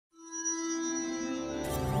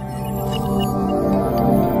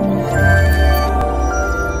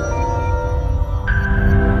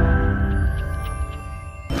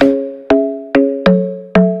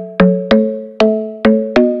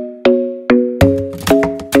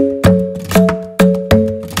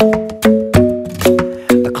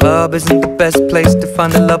club isn't the best place to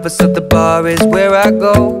find a lover, so the bar is where I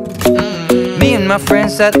go. Me and my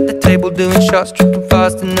friends sat at the table doing shots, tripping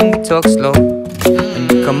fast, and then we talk slow.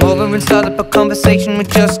 And you come over and start up a conversation with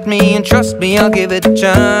just me, and trust me, I'll give it a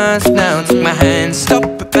chance. Now take my hand, stop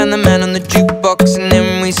it, and the man on the jukebox, and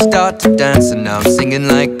then we start to dance. And now I'm singing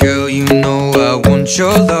like, girl, you know I want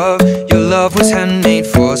your love. Your love was handmade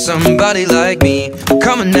for somebody like me.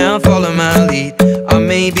 Come on now, follow my lead. I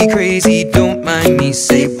may be crazy, don't mind me.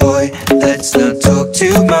 Say, boy, let's not talk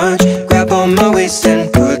too much. Grab on my waist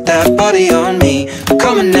and put that body on me.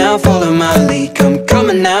 Come on now, follow my lead. Come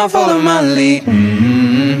on now, follow my lead.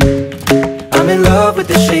 I'm in love with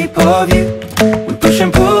the shape of you. We push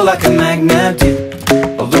and pull like a magnet do.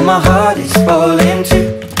 Although my heart is falling too,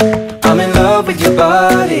 I'm in love with your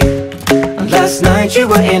body. And last night you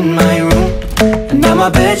were in my room, and now my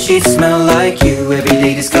bedsheets smell like you. Every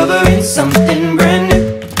day discovering something brand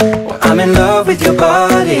new. Well, I'm in love with your body.